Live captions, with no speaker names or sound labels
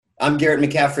I'm Garrett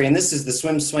McCaffrey, and this is the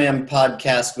Swim Swam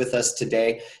podcast. With us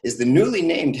today is the newly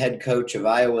named head coach of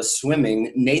Iowa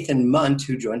Swimming, Nathan Mundt,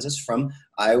 who joins us from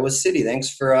Iowa City.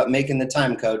 Thanks for making the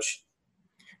time, Coach.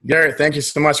 Garrett, thank you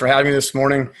so much for having me this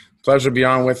morning. Pleasure to be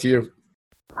on with you.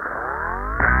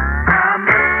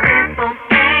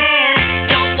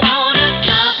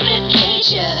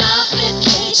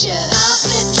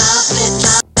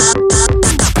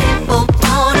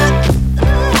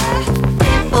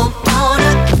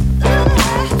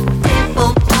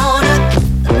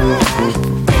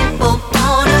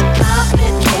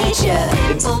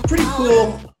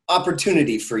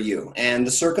 Opportunity for you, and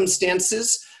the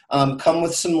circumstances come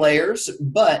with some layers,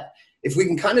 but if we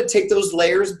can kind of take those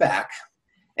layers back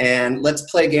and let's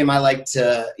play a game I like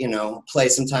to play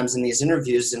sometimes in these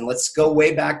interviews, and let's go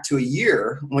way back to a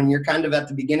year when you're kind of at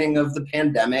the beginning of the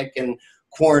pandemic and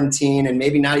quarantine and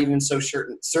maybe not even so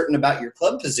certain about your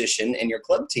club position and your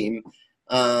club team,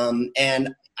 and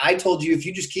I told you, if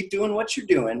you just keep doing what you're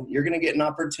doing, you're going to get an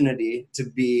opportunity to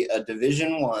be a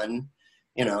Division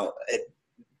I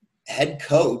head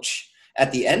coach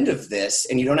at the end of this,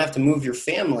 and you don't have to move your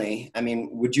family. I mean,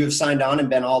 would you have signed on and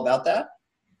been all about that?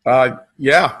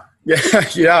 Yeah.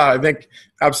 I think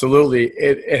absolutely.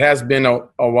 It has been a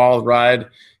wild ride.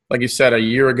 Like you said, a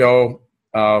year ago,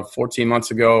 14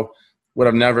 months ago, would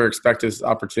have never expected this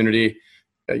opportunity.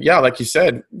 Like you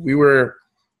said, we weren't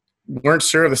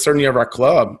sure of the certainty of our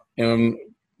club, and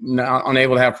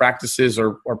unable to have practices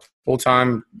or full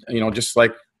time. Just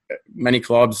like many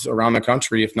clubs around the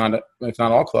country, if not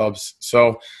all clubs.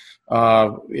 So,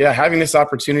 having this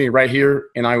opportunity right here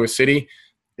in Iowa City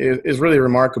is really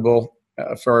remarkable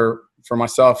for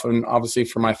myself and obviously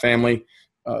for my family.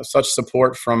 Such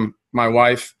support from my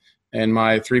wife and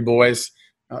my three boys.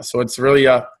 So it's really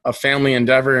a family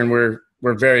endeavor, and we're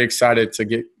very excited to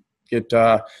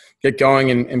get going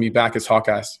and be back as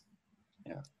Hawkeyes.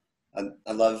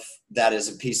 I love that as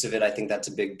a piece of it. I think that's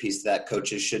a big piece that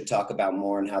coaches should talk about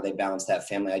more, and how they balance that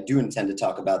family. I do intend to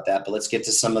talk about that, but let's get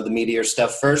to some of the meatier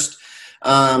stuff first.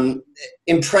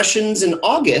 Impressions in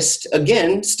August,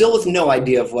 again, still with no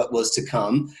idea of what was to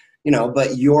come,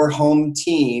 but your home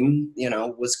team,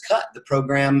 was cut. The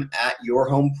program at your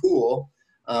home pool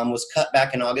was cut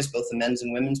back in August. Both the men's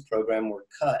and women's program were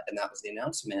cut, and that was the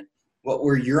announcement. What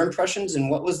were your impressions,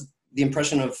 and what was the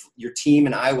impression of your team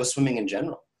and Iowa Swimming in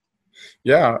general?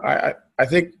 Yeah, I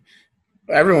think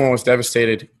everyone was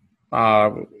devastated.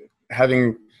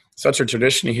 Having such a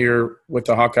tradition here with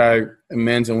the Hawkeye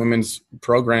men's and women's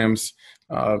programs,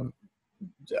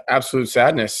 absolute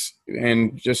sadness,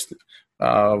 and just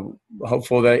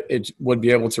hopeful that it would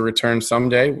be able to return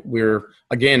someday. We're,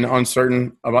 again,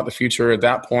 uncertain about the future at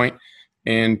that point.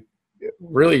 And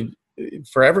really,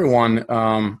 for everyone,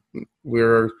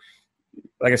 we're,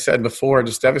 like I said before,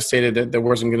 just devastated that there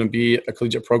wasn't going to be a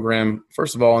collegiate program,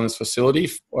 first of all, in this facility,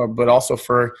 but also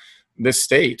for this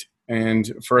state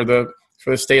and for the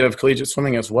state of collegiate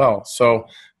swimming as well. So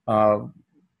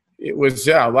it was,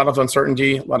 a lot of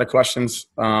uncertainty, a lot of questions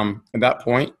at that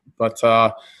point. But,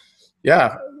 as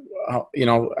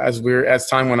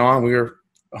time went on, we were,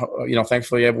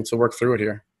 thankfully able to work through it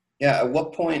here. Yeah. At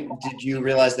what point did you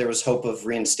realize there was hope of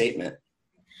reinstatement?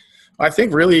 I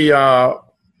think really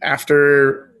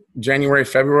after January,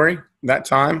 February, that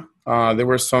time, there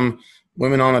were some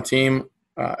women on the team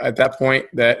at that point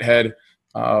that had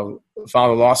filed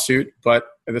a lawsuit, but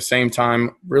at the same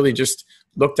time really just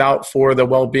looked out for the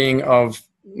well-being of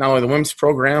not only the women's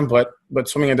program, but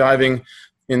swimming and diving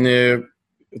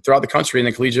throughout the country in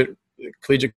the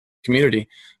collegiate community.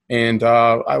 And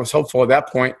I was hopeful at that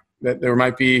point that there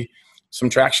might be some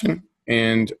traction,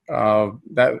 and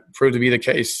that proved to be the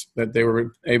case, that they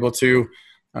were able to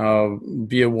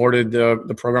be awarded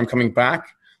the program coming back.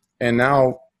 And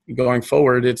now going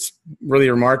forward, it's really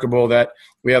remarkable that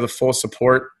we have the full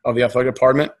support of the athletic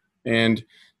department, and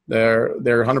they're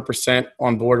 100%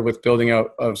 on board with building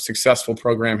a successful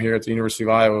program here at the University of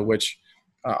Iowa, which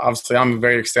obviously I'm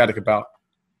very ecstatic about.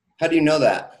 How do you know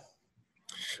that?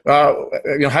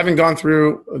 Having gone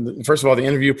through, first of all, the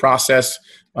interview process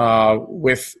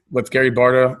with Gary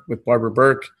Barta, with Barbara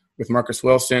Burke, with Marcus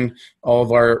Wilson, all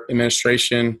of our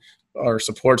administration, our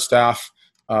support staff,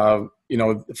 from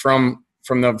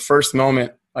the first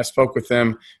moment I spoke with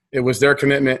them, it was their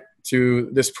commitment to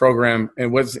this program.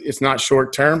 It's not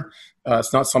short term.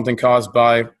 It's not something caused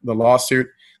by the lawsuit.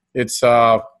 It's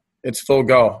full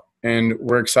go, and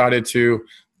we're excited to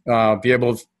be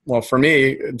able to, well, for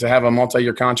me, to have a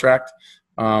multi-year contract,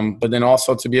 but then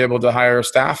also to be able to hire a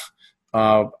staff,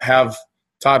 have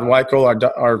Todd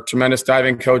Weichel, our tremendous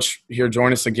diving coach, here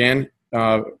join us again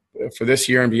for this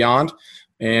year and beyond.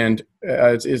 And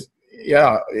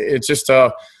yeah, it's just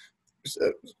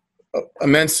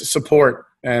immense support,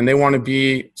 and they want to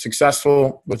be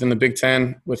successful within the Big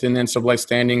Ten, within the NCAA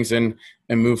standings, and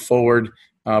move forward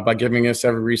by giving us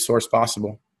every resource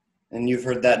possible. And you've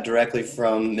heard that directly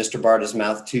from Mr. Barta's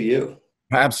mouth to you.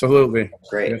 Absolutely.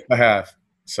 Great. Yes, I have.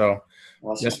 So,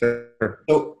 awesome. Yes, sir.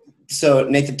 So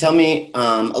Nathan, tell me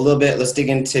a little bit. Let's dig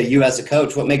into you as a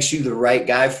coach. What makes you the right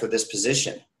guy for this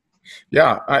position?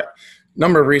 Yeah,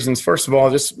 number of reasons. First of all,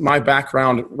 just my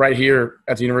background right here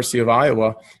at the University of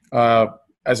Iowa.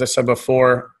 As I said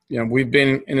before, we've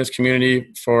been in this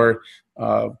community for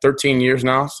 13 years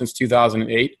now, since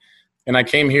 2008. And I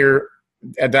came here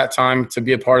at that time to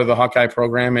be a part of the Hawkeye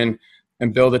program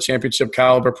and build a championship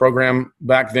caliber program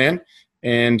back then.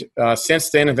 And since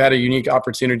then, I've had a unique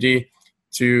opportunity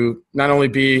to not only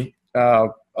be a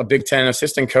Big Ten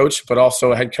assistant coach, but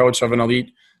also a head coach of an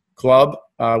elite club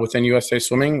within USA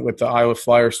Swimming with the Iowa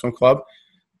Flyers Swim Club,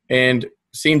 and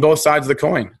seeing both sides of the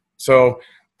coin. So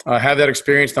I have that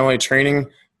experience not only training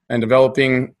and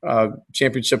developing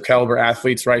championship caliber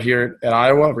athletes right here at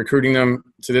Iowa, recruiting them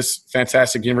to this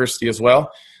fantastic university as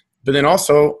well, but then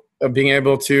also being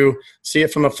able to see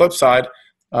it from the flip side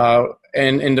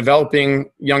and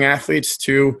developing young athletes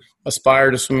to aspire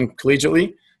to swim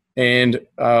collegiately and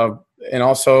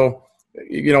also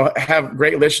have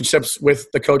great relationships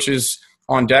with the coaches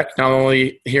on deck, not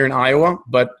only here in Iowa,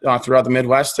 but throughout the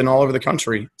Midwest and all over the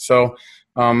country. So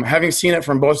having seen it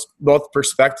from both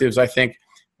perspectives, I think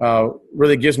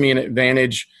really gives me an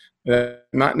advantage that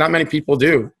not many people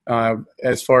do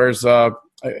as far as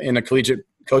in a collegiate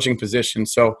coaching position.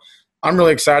 So I'm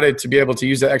really excited to be able to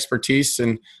use that expertise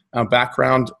and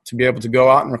background to be able to go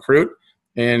out and recruit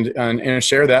and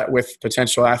share that with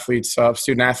potential athletes,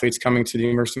 student athletes coming to the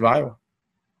University of Iowa.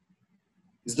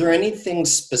 Is there anything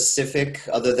specific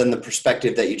other than the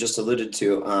perspective that you just alluded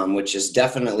to, which is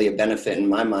definitely a benefit in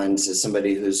my mind as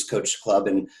somebody who's coached a club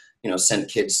and sent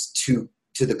kids to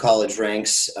the college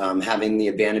ranks, having the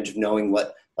advantage of knowing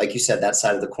what, like you said, that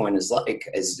side of the coin is like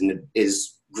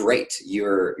is great.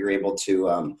 You're able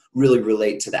to really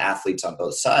relate to the athletes on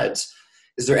both sides.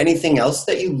 Is there anything else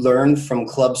that you learned from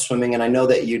club swimming? And I know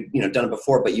that you'd done it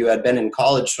before, but you had been in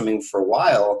college swimming for a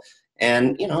while.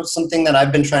 And, something that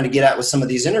I've been trying to get at with some of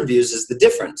these interviews is the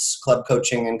difference, club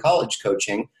coaching and college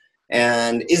coaching.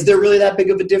 And is there really that big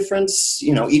of a difference?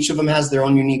 Each of them has their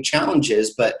own unique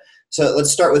challenges. But so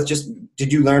let's start with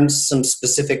did you learn some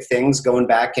specific things going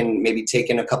back and maybe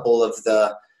taking a couple of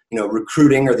the,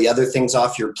 recruiting or the other things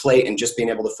off your plate and just being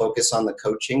able to focus on the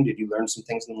coaching? Did you learn some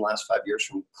things in the last 5 years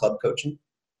from club coaching?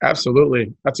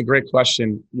 Absolutely. That's a great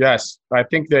question. Yes. I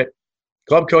think that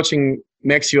club coaching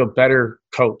makes you a better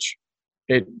coach.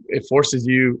 It forces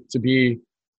you to be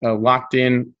locked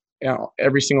in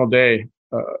every single day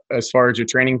as far as your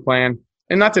training plan.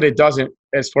 And not that it doesn't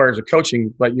as far as the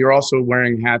coaching, but you're also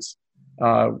wearing hats.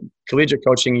 Collegiate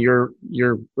coaching,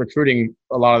 you're recruiting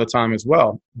a lot of the time as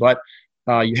well. But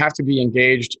you have to be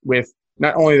engaged with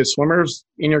not only the swimmers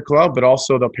in your club, but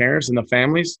also the parents and the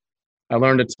families. I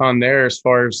learned a ton there as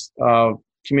far as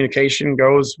communication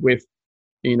goes with,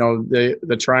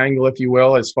 the triangle, if you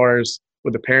will, as far as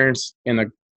with the parents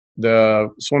and the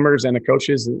swimmers and the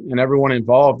coaches and everyone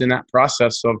involved in that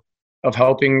process of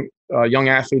helping young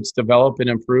athletes develop and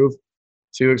improve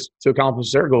to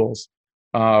accomplish their goals.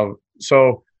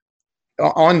 So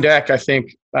on deck, I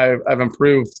think I've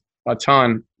improved a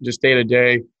ton just day to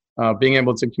day, being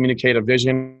able to communicate a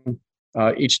vision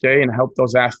each day and help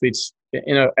those athletes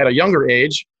at a younger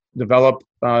age develop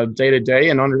day to day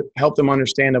and help them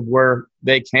understand of where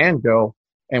they can go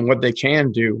and what they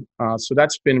can do. So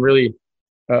that's been really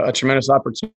a tremendous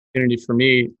opportunity for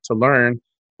me to learn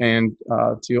and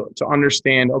to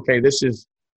understand, okay, this is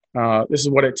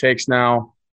what it takes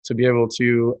now to be able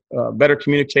to better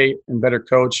communicate and better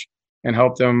coach and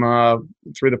help them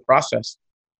through the process.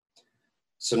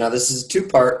 So now this is a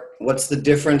two-part. What's the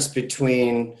difference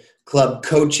between club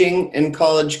coaching and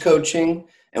college coaching?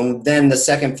 And then the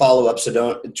second follow-up, so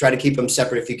don't try to keep them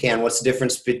separate if you can. What's the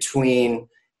difference between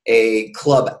a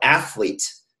club athlete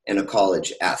and a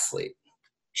college athlete?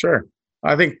 Sure.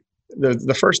 I think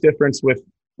the first difference with,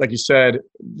 like you said,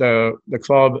 the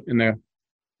club and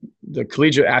the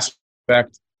collegiate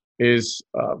aspect is,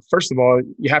 first of all,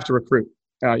 you have to recruit.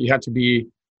 You have to be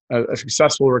a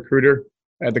successful recruiter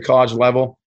at the college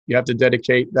level. You have to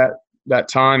dedicate that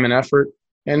time and effort.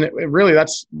 And really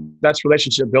that's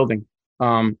relationship building.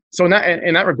 So in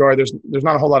that regard, there's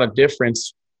not a whole lot of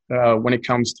difference when it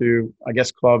comes to, I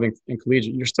guess, club and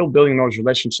collegiate. You're still building those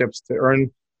relationships to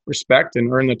earn respect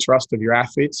and earn the trust of your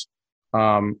athletes.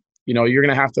 You're going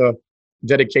to have to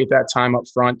dedicate that time up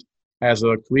front as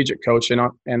a collegiate coach, and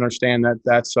understand that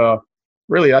that's a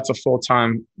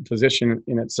full-time position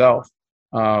in itself.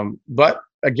 But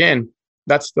again,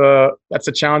 that's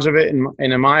the challenge of it, and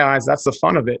in my eyes, that's the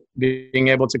fun of it, being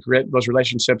able to create those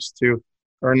relationships to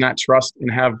earn that trust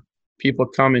and have people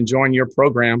come and join your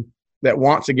program that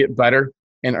want to get better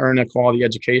and earn a quality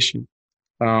education.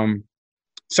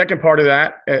 Second part of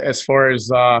that, as far as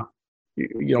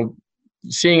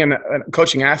seeing and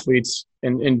coaching athletes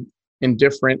in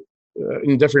different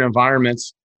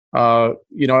environments,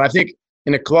 I think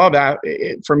in a club,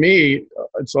 for me,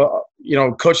 it's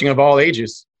coaching of all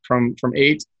ages, from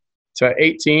 8 to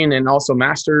 18, and also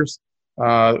masters.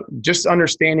 Just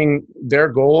understanding their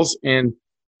goals and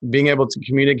being able to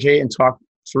communicate and talk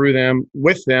through them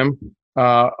with them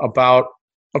about,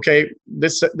 okay,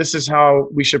 this is how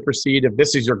we should proceed if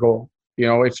this is your goal.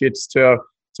 If it's to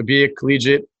be a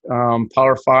collegiate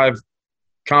Power 5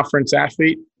 conference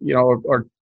athlete, then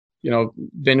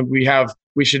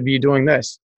we should be doing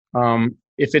this.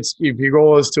 If your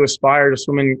goal is to aspire to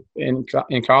swim in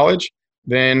college,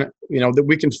 then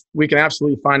that we can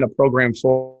absolutely find a program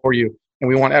for you, and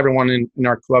we want everyone in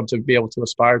our club to be able to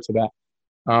aspire to that.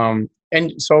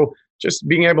 And so just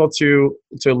being able to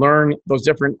learn those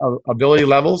different ability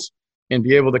levels and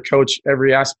be able to coach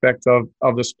every aspect of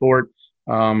the sport,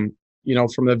 from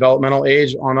the developmental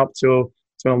age on up to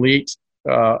an elite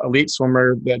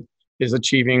swimmer that is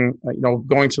achieving,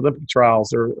 going to Olympic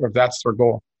trials, or if that's their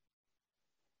goal.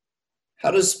 How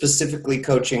does specifically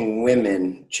coaching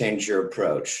women change your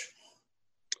approach?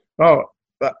 Oh,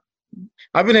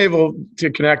 I've been able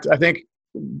to connect, I think,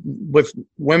 with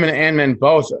women and men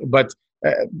both, but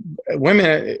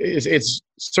women, it's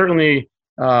certainly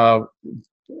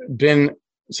been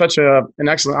such an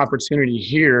excellent opportunity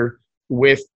here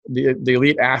with the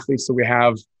elite athletes that we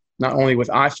have, not only with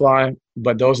iFly,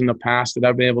 but those in the past that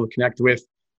I've been able to connect with.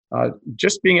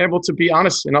 Just being able to be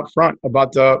honest and upfront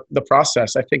about the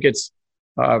process. I think it's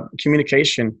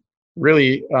communication.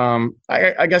 Really,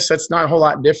 I guess that's not a whole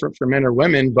lot different for men or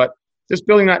women, but just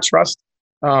building that trust,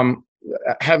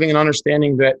 having an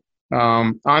understanding that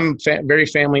I'm very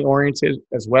family oriented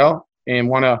as well, and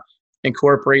want to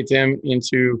incorporate them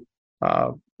into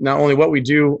not only what we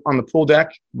do on the pool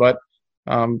deck, but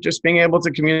just being able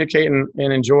to communicate and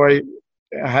enjoy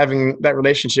having that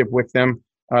relationship with them.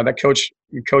 That coach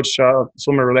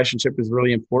swimmer relationship is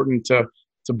really important to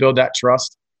build that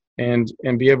trust and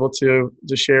be able to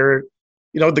share,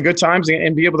 the good times,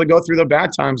 and be able to go through the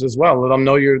bad times as well. Let them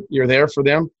know you're there for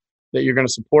them, that you're going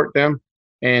to support them,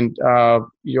 and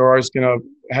you're always going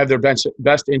to have their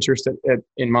best interest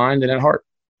in mind and at heart.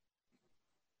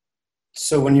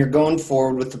 So when you're going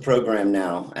forward with the program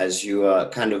now, as you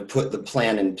kind of put the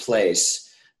plan in place,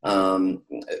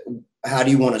 how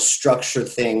do you want to structure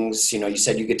things? You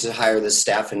said you get to hire this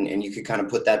staff and you could kind of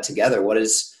put that together.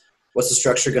 What's the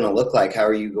structure going to look like? How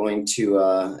are you going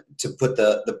to put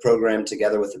the program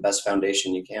together with the best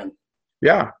foundation you can?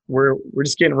 Yeah, we're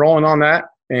just getting rolling on that,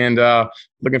 and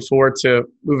looking forward to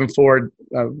moving forward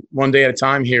one day at a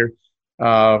time here.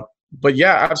 But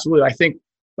yeah, absolutely. I think,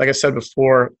 like I said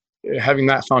before, having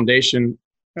that foundation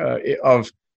of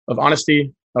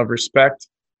honesty, of respect,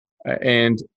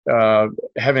 and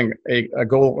having a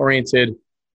goal-oriented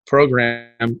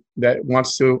program that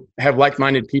wants to have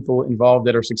like-minded people involved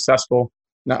that are successful,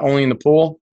 not only in the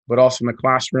pool, but also in the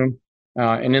classroom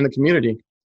and in the community.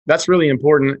 That's really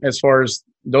important as far as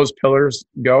those pillars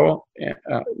go,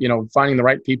 finding the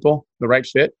right people, the right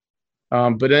fit.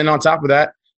 But then on top of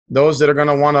that, those that are going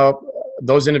to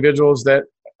those individuals that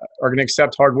are going to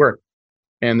accept hard work.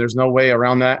 And there's no way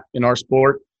around that in our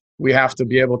sport. We have to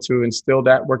be able to instill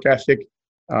that work ethic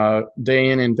day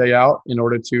in and day out in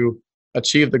order to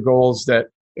achieve the goals that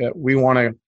we want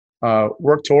to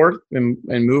work toward and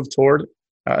move toward.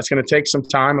 It's going to take some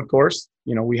time, of course.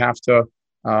 We have to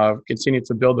continue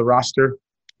to build the roster,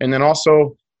 and then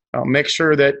also make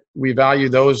sure that we value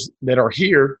those that are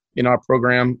here in our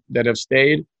program that have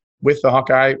stayed with the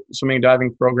Hawkeye swimming and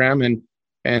diving program,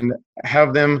 and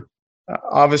have them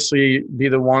obviously be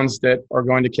the ones that are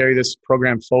going to carry this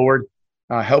program forward,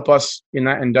 help us in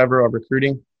that endeavor of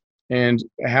recruiting, and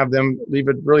have them leave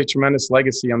a really tremendous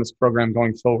legacy on this program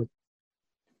going forward.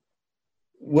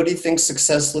 What do you think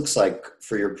success looks like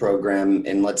for your program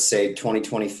in, let's say,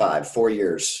 2025, 4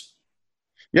 years?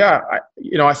 Yeah,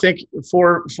 I think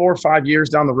 4 or 5 years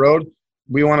down the road,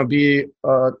 we want to be,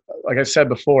 like I said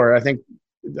before, I think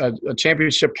a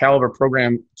championship caliber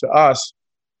program to us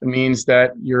means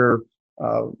that you're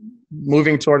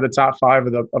moving toward the top 5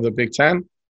 of the Big Ten,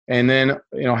 and then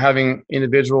having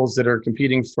individuals that are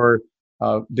competing for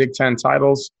Big Ten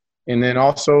titles, and then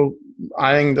also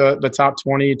eyeing the top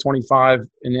 20, 25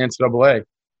 in the NCAA.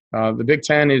 The Big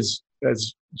Ten is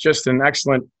just an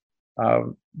excellent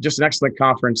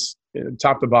conference,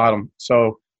 top to bottom.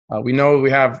 So we know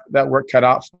we have that work cut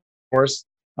out for us.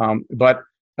 But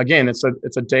again, it's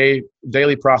a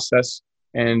daily process,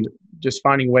 and just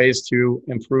finding ways to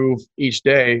improve each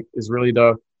day is really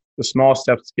the small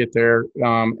steps to get there,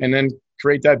 and then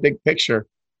create that big picture.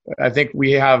 I think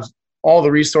we have all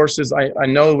the resources. I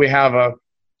know we have a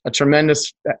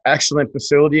tremendous, excellent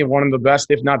facility, and one of the best,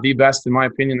 if not the best, in my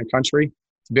opinion, in the country,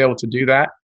 to be able to do that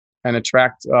and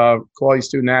attract quality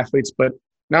student athletes. But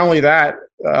not only that,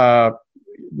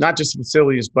 not just the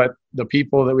facilities, but the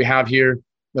people that we have here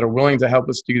that are willing to help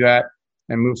us do that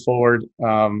and move forward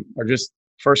are just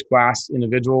first-class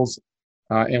individuals.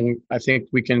 And I think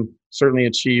we can certainly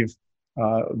achieve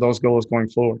those goals going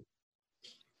forward.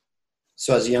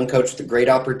 So as a young coach with a great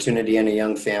opportunity and a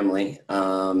young family,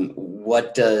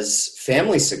 what does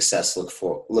family success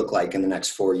look like in the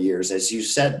next 4 years? As you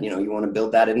said, you want to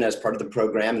build that in as part of the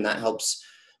program, and that helps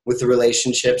with the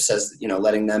relationships, as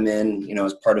letting them in,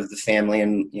 as part of the family,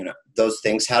 and those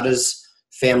things. How does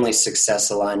family success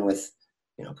align with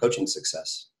coaching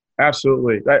success?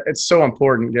 Absolutely. It's so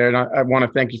important, Garrett. I want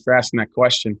to thank you for asking that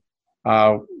question.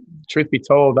 Truth be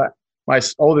told, my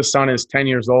oldest son is 10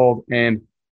 years old, and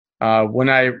when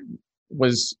I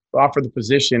was offered the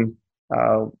position,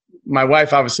 my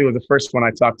wife obviously was the first one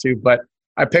I talked to, but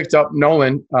I picked up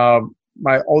Nolan,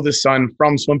 my oldest son,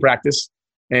 from swim practice,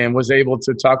 and was able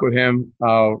to talk with him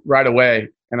right away.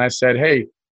 And I said, "Hey,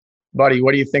 buddy,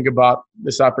 what do you think about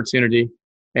this opportunity?"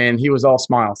 And he was all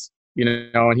smiles,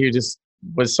 and he just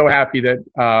was so happy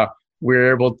that we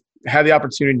were able to have the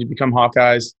opportunity to become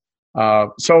Hawkeyes.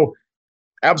 So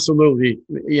absolutely,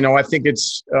 I think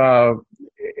it's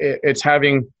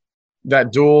having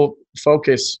that dual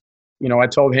focus. I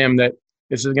told him that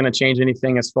this is going to change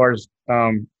anything as far as,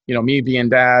 me being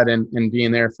dad and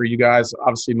being there for you guys,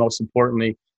 obviously most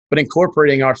importantly, but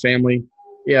incorporating our family,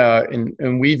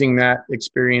 and weaving that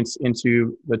experience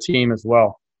into the team as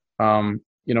well.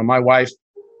 My wife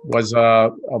was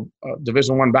a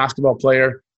Division I basketball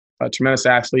player, a tremendous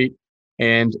athlete,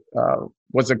 and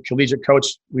was a collegiate coach.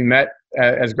 We met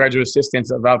as graduate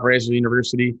assistants at Valparaiso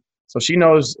University. So she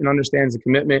knows and understands the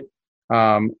commitment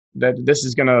that this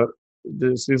is going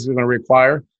to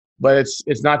require. But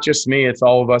it's not just me; it's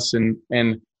all of us.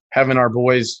 And having our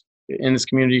boys in this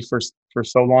community for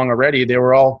so long already, they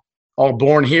were all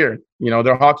born here.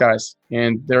 They're Hawkeyes,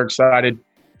 and they're excited.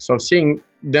 So seeing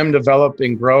them develop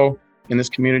and grow in this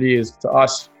community is, to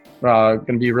us, going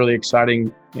to be really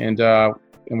exciting, and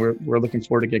we're looking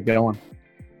forward to get going.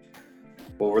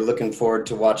 Well, we're looking forward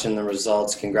to watching the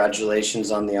results.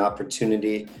 Congratulations on the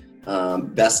opportunity.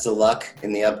 Best of luck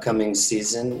in the upcoming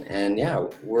season. And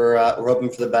we're hoping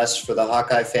for the best for the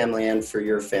Hawkeye family and for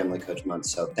your family, Coach Mundt.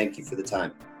 So thank you for the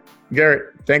time.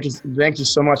 Garrett, thank you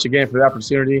so much again for the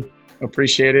opportunity.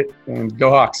 Appreciate it, and go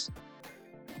Hawks.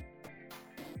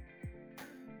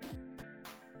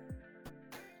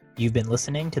 You've been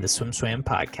listening to the Swim Swam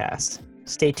podcast.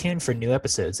 Stay tuned for new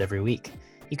episodes every week.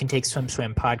 You can take Swim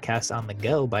Swam podcast on the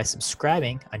go by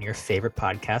subscribing on your favorite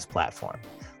podcast platform.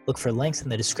 Look for links in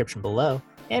the description below,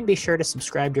 and be sure to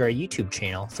subscribe to our YouTube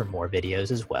channel for more videos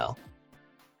as well.